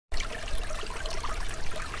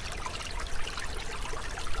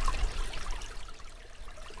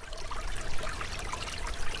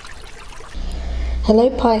Hello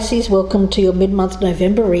Pisces, welcome to your mid-month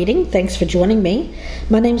November reading. Thanks for joining me.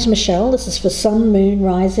 My name's Michelle. This is for Sun, Moon,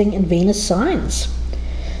 Rising and Venus signs.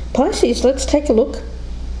 Pisces, let's take a look.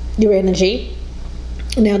 Your energy.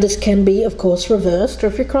 Now this can be, of course, reversed, or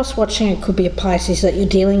if you're cross-watching, it could be a Pisces that you're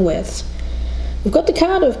dealing with. We've got the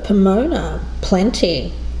card of Pomona,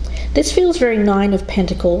 plenty. This feels very Nine of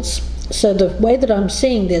Pentacles. So the way that I'm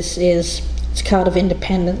seeing this is it's a card of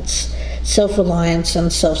independence, self-reliance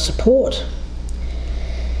and self-support.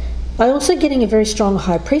 I'm also getting a very strong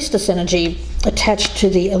High Priestess energy attached to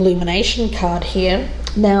the Illumination card here.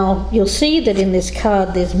 Now, you'll see that in this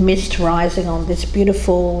card there's mist rising on this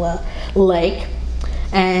beautiful lake,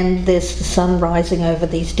 and there's the sun rising over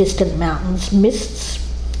these distant mountains, mists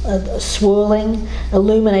swirling,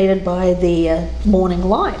 illuminated by the morning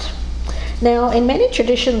light. Now, in many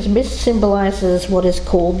traditions, mist symbolizes what is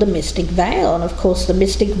called the mystic veil, and of course the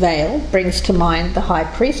mystic veil brings to mind the High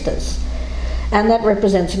Priestess. And that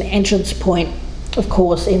represents an entrance point, of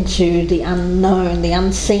course, into the unknown, the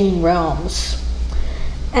unseen realms.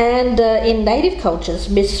 And in native cultures,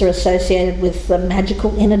 mists are associated with the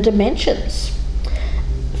magical inner dimensions.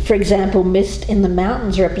 For example, mist in the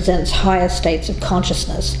mountains represents higher states of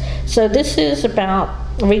consciousness. So this is about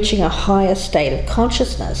reaching a higher state of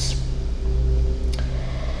consciousness.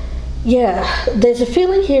 Yeah, there's a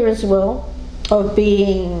feeling here as well of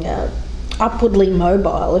being upwardly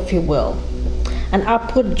mobile, if you will. An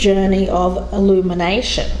upward journey of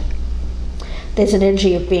illumination. There's an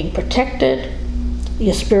energy of being protected,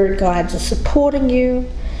 your spirit guides are supporting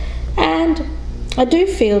you, and I do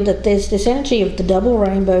feel that there's this energy of the double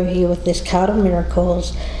rainbow here with this card of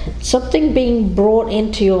miracles, something being brought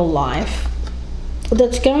into your life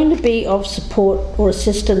that's going to be of support or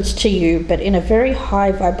assistance to you, but in a very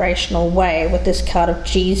high vibrational way with this card of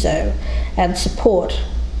Jizo and support.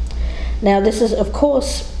 Now this is, of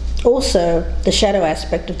course, also the shadow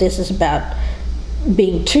aspect of this is about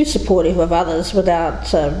being too supportive of others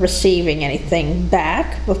without receiving anything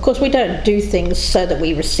back. Of course, we don't do things so that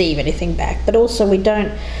we receive anything back, but also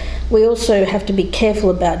we also have to be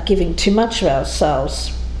careful about giving too much of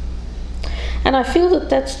ourselves. And I feel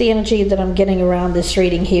that that's the energy that I'm getting around this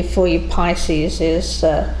reading here for you, Pisces, is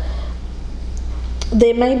there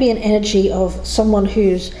may be an energy of someone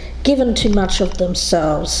who's given too much of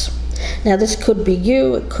themselves. Now this could be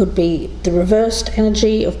you, it could be the reversed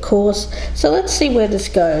energy, of course. So let's see where this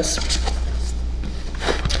goes.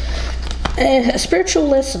 A spiritual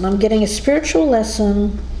lesson. I'm getting a spiritual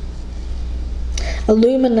lesson,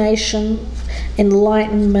 illumination,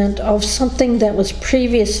 enlightenment of something that was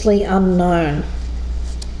previously unknown.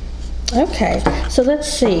 Okay, so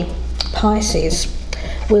let's see, Pisces.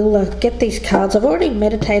 We'll get these cards. I've already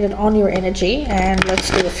meditated on your energy, and let's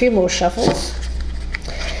do a few more shuffles.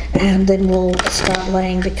 And then we'll start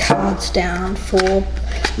laying the cards down for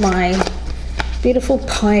my beautiful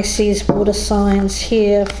Pisces water signs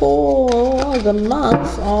here for the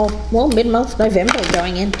month of, well, mid-month November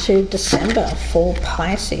going into December for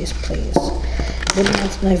Pisces, please.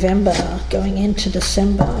 Mid-month November going into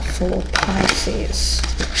December for Pisces.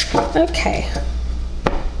 Okay.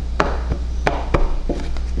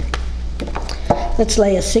 Let's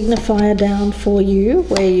lay a signifier down for you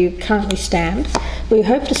where you currently stand. We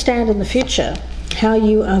hope to stand in the future, how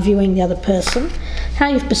you are viewing the other person, how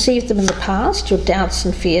you've perceived them in the past, your doubts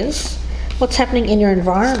and fears, what's happening in your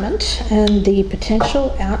environment, and the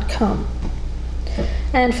potential outcome.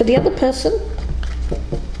 And for the other person,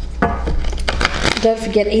 don't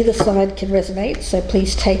forget either side can resonate, so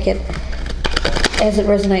please take it as it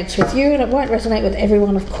resonates with you, and it won't resonate with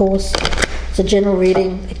everyone, of course. It's a general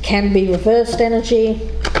reading. It can be reversed energy,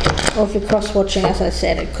 or if you're cross-watching, as I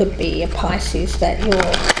said, it could be a Pisces that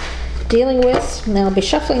you're dealing with. Now I'll be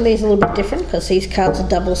shuffling these a little bit different because these cards are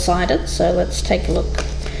double-sided, so let's take a look.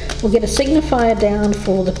 We'll get a signifier down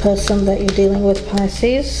for the person that you're dealing with,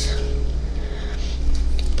 Pisces.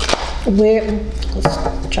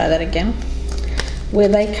 Let's try that again. Where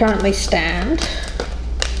they currently stand.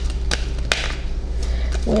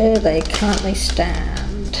 Where they currently stand.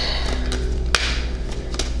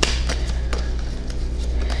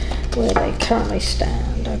 Where they currently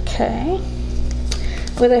stand, okay.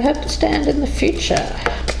 Where they hope to stand in the future.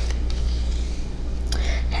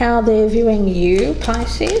 How they're viewing you,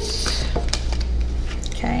 Pisces.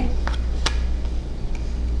 Okay.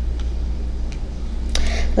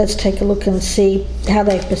 Let's take a look and see how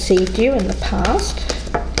they've perceived you in the past.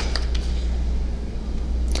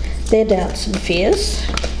 Their doubts and fears.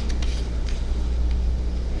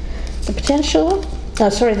 The potential. Oh,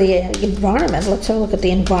 sorry, the environment. Let's have a look at the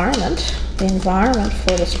environment. The environment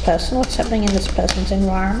for this person. What's happening in this person's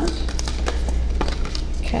environment?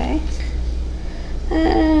 Okay.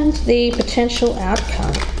 And the potential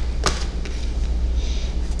outcome.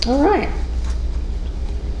 All right.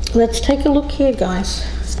 Let's take a look here, guys.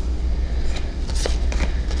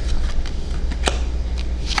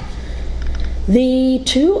 The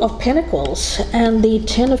Two of Pentacles and the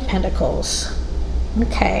Ten of Pentacles.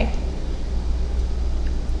 Okay.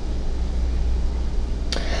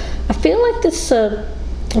 I feel like this,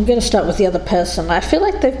 I'm going to start with the other person. I feel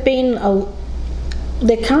like they're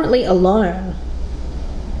currently alone.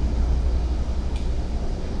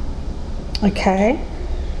 Okay.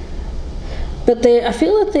 But I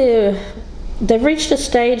feel that they've reached a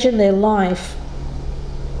stage in their life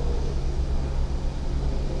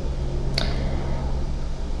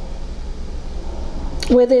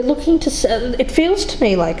where they're looking to, it feels to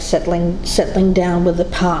me like settling down with a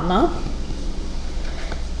partner.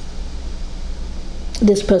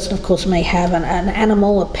 This person, of course, may have an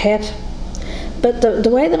animal, a pet, but the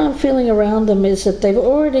way that I'm feeling around them is that they've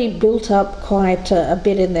already built up quite a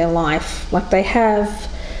bit in their life. Like they have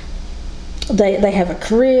a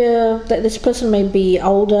career. This person may be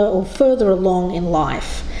older or further along in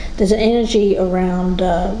life. There's an energy around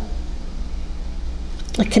a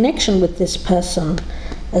connection with this person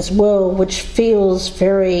as well, which feels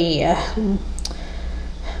very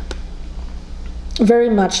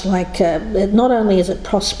much like, not only is it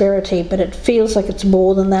prosperity, but it feels like it's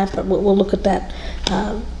more than that, but we'll look at that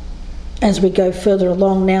as we go further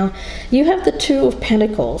along. Now, you have the Two of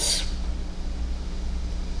Pentacles.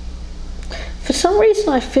 For some reason,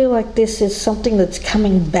 I feel like this is something that's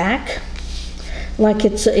coming back, like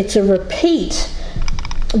it's a repeat,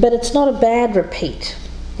 but it's not a bad repeat.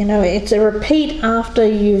 You know, it's a repeat after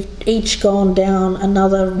you've each gone down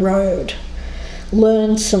another road,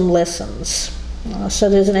 learned some lessons. So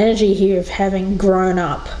there's an energy here of having grown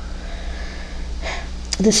up.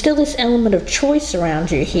 There's still this element of choice around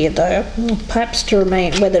you here, though. Perhaps to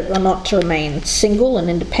remain, whether or not to remain single and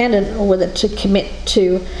independent, or whether to commit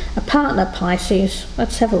to a partner, Pisces.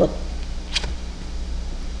 Let's have a look.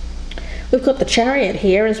 We've got the Chariot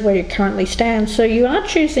here is where you currently stand. So you are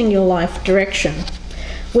choosing your life direction.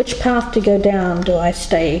 Which path to go down? Do I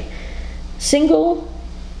stay single?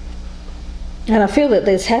 And I feel that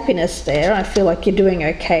there's happiness there. I feel like you're doing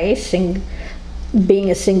okay being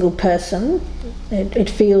a single person. It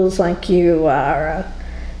feels like you are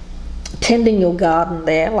tending your garden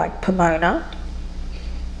there, like Pomona.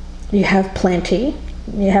 You have plenty.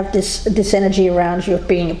 You have this energy around you of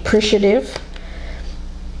being appreciative.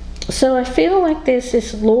 So I feel like there's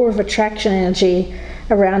this law of attraction energy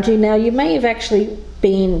around you. Now, you may have actually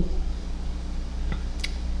been,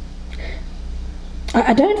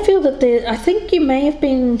 I don't feel that there, I think you may have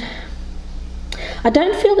been, I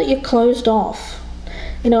don't feel that you're closed off.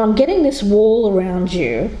 You know, I'm getting this wall around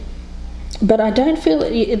you, but I don't feel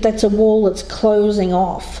that that's a wall that's closing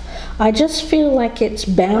off. I just feel like it's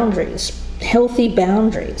boundaries, healthy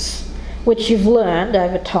boundaries, which you've learned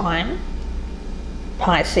over time,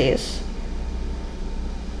 Pisces.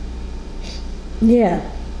 Yeah.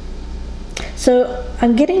 So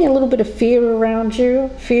I'm getting a little bit of fear around you,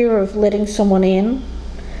 fear of letting someone in.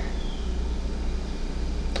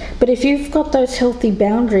 But if you've got those healthy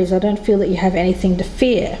boundaries, I don't feel that you have anything to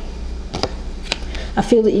fear. I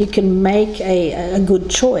feel that you can make a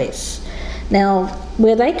good choice. Now,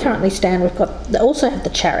 where they currently stand, they also have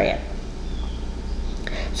the Chariot.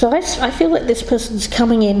 So I feel like this person's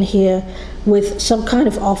coming in here with some kind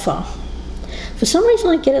of offer. For some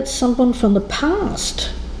reason, I get it's someone from the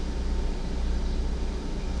past.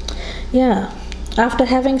 Yeah, after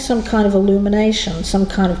having some kind of illumination, some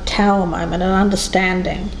kind of tower moment, an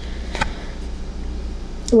understanding.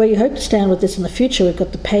 Where you hope to stand with this in the future, we've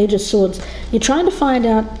got the Page of Swords. You're trying to find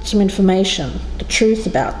out some information, the truth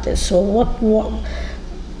about this, or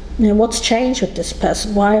what's changed with this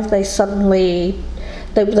person. Why have they suddenly,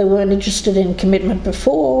 they weren't interested in commitment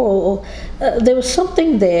before, or there was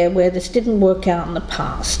something there where this didn't work out in the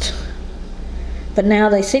past. But now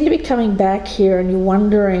they seem to be coming back here, and you're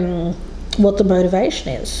wondering what the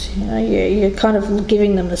motivation is. You know, you're kind of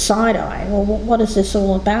giving them the side eye. Well, what is this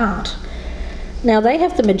all about? Now, they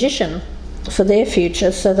have the Magician for their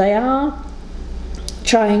future, so they are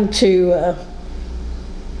trying to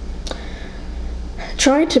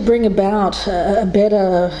bring about a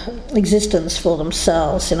better existence for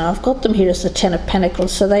themselves. You know, I've got them here as the Ten of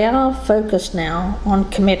Pentacles, so they are focused now on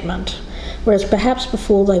commitment, whereas perhaps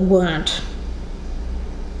before they weren't.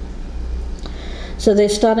 So they're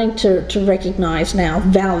starting to recognize now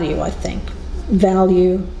value, I think.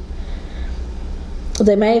 Value.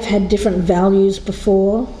 They may have had different values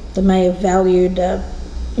before. They may have valued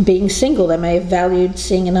being single. They may have valued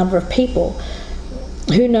seeing a number of people.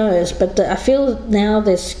 who knows, but I feel now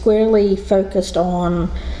they're squarely focused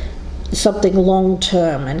on something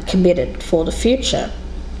long-term and committed for the future.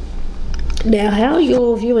 Now, how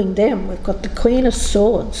you're viewing them, we've got the Queen of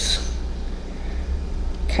Swords.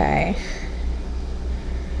 Okay.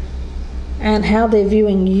 And how they're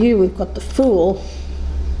viewing you, we've got the Fool.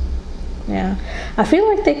 Yeah. I feel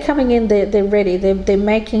like they're coming in, they're ready, they're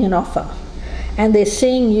making an offer. And they're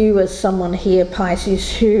seeing you as someone here,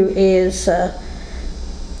 Pisces, who is a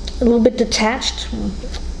little bit detached,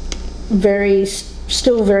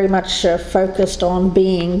 still very much focused on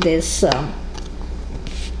being this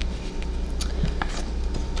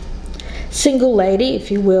single lady, if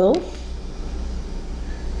you will.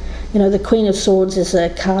 You know, the Queen of Swords is a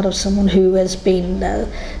card of someone who has been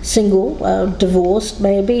single, divorced,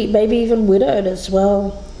 maybe even widowed as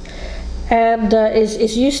well, and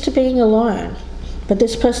is used to being alone. But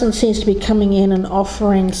this person seems to be coming in and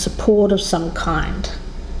offering support of some kind.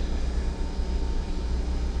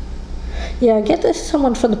 Yeah, I get this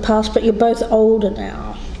someone from the past, but you're both older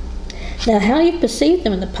now. Now, how you perceive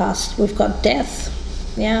them in the past, we've got death.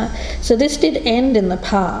 Yeah, so this did end in the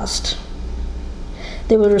past.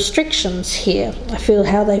 There were restrictions here. I feel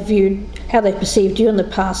how they perceived you in the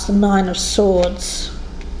past, the Nine of Swords.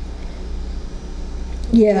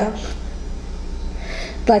 Yeah.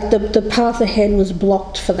 Like the path ahead was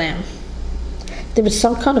blocked for them. There was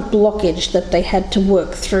some kind of blockage that they had to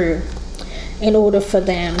work through in order for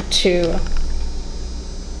them to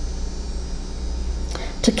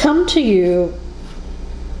come to you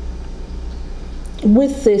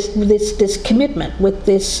with this commitment, with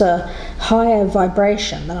this higher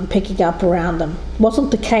vibration that I'm picking up around them.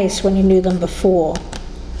 Wasn't the case when you knew them before.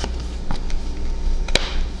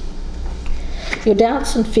 Your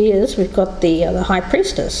doubts and fears, we've got the High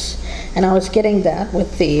Priestess, and I was getting that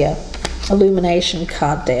with the Illumination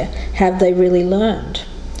card there. Have they really learned?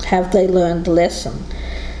 Have they learned the lesson?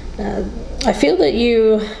 I feel that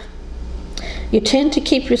you tend to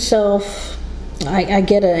keep yourself, I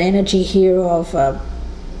get an energy here of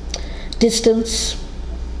distance,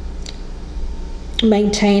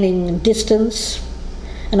 maintaining distance,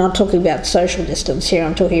 and I'm talking about social distance here.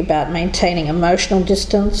 I'm talking about maintaining emotional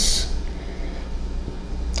distance,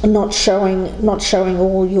 not showing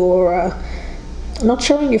all your, not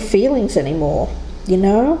showing your feelings anymore. You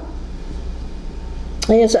know.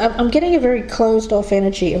 Yes, I'm getting a very closed off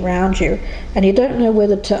energy around you, and you don't know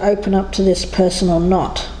whether to open up to this person or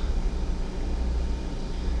not.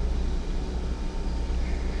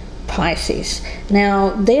 Pisces. Now,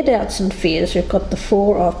 their doubts and fears, we've got the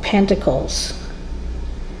Four of Pentacles.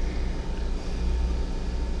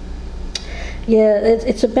 Yeah,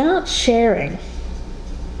 it's about sharing,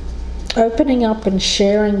 opening up and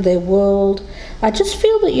sharing their world. I just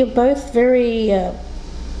feel that you're both very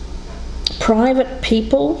private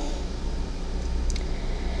people.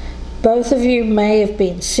 Both of you may have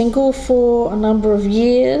been single for a number of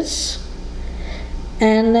years,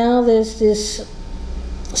 and now there's this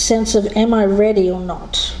sense of, am I ready or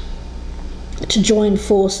not to join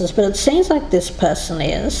forces? But it seems like this person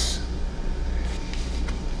is.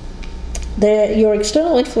 Your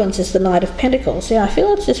external influence is the Knight of Pentacles. Yeah, I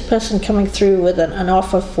feel it's this person coming through with an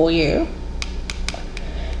offer for you,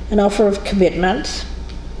 an offer of commitment.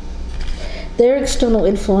 Their external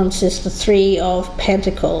influence is the Three of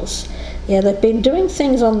Pentacles. Yeah, they've been doing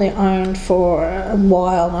things on their own for a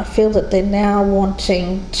while, and I feel that they're now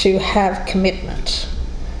wanting to have commitment,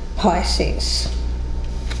 Pisces.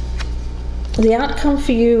 The outcome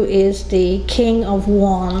for you is the King of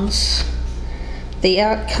Wands. The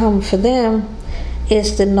outcome for them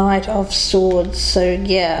is the Knight of Swords. So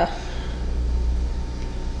yeah,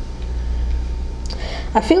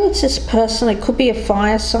 I feel it's this person. It could be a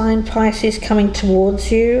fire sign, Pisces, coming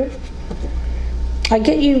towards you. I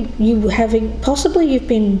get you having, possibly you've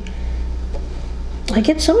been, I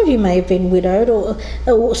get some of you may have been widowed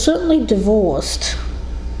or certainly divorced.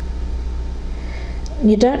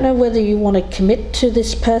 You don't know whether you want to commit to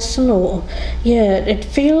this person or, yeah, it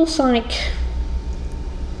feels like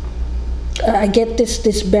I get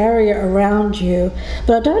this barrier around you,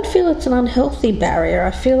 but I don't feel it's an unhealthy barrier.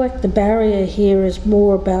 I feel like the barrier here is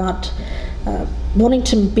more about wanting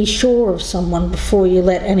to be sure of someone before you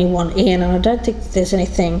let anyone in, and I don't think there's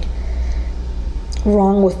anything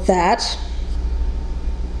wrong with that.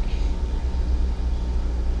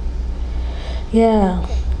 Yeah.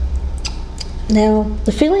 Now,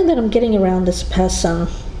 the feeling that I'm getting around this person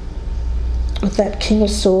with that King of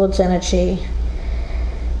Swords energy,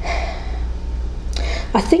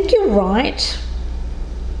 I think you're right.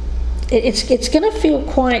 It's going to feel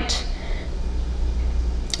quite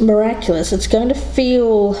miraculous. It's going to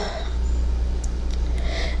feel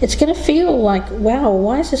it's going to feel like, wow,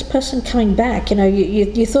 why is this person coming back? You know,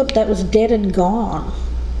 you thought that was dead and gone.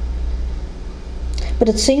 But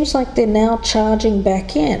it seems like they're now charging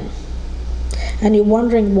back in. And you're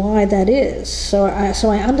wondering why that is. So I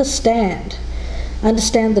understand. I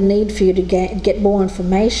understand the need for you to get more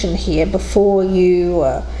information here before you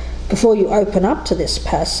open up to this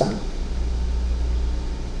person.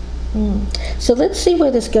 So let's see where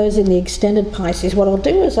this goes in the extended, Pisces. What I'll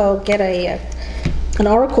do is I'll get an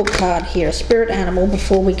oracle card here, a spirit animal,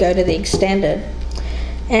 before we go to the extended.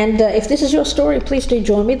 And if this is your story, please do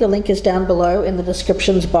join me. The link is down below in the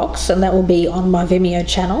descriptions box, and that will be on my Vimeo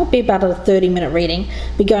channel. It'll be about a 30-minute reading.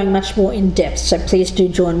 Be going much more in depth, so please do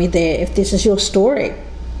join me there if this is your story.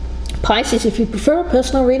 Pisces, if you prefer a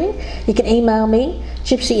personal reading, you can email me,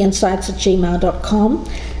 gypsyinsights@gmail.com,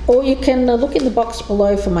 or you can look in the box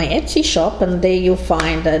below for my Etsy shop, and there you'll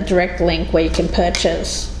find a direct link where you can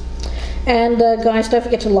purchase. And guys, don't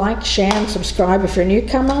forget to like, share and subscribe if you're a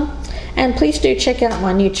newcomer. And please do check out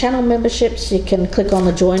my new channel memberships. You can click on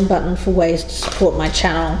the join button for ways to support my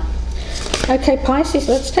channel. Okay, Pisces,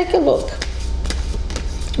 let's take a look.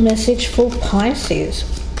 Message for Pisces.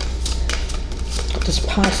 What does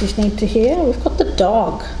Pisces need to hear? We've got the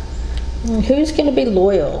dog. Who's going to be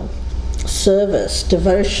loyal? Service,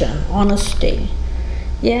 devotion, honesty.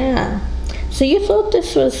 Yeah. So you thought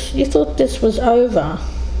this was over.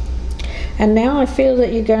 And now I feel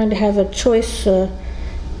that you're going to have a choice.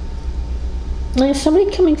 There's somebody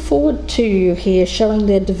coming forward to you here, showing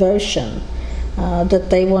their devotion, that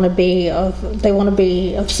they want to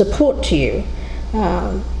be of support to you.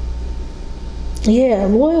 Yeah,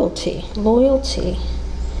 loyalty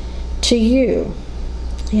to you.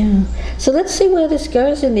 Yeah. So let's see where this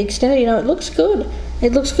goes in the extended. You know, it looks good.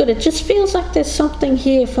 It looks good. It just feels like there's something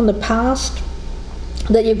here from the past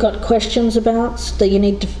that you've got questions about, that you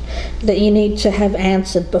need to have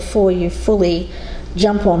answered before you fully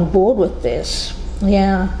jump on board with this.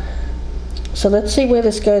 Yeah. So let's see where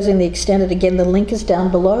this goes in the extended. Again, the link is down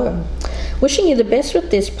below. Wishing you the best with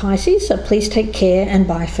this, Pisces, so please take care and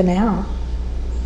bye for now.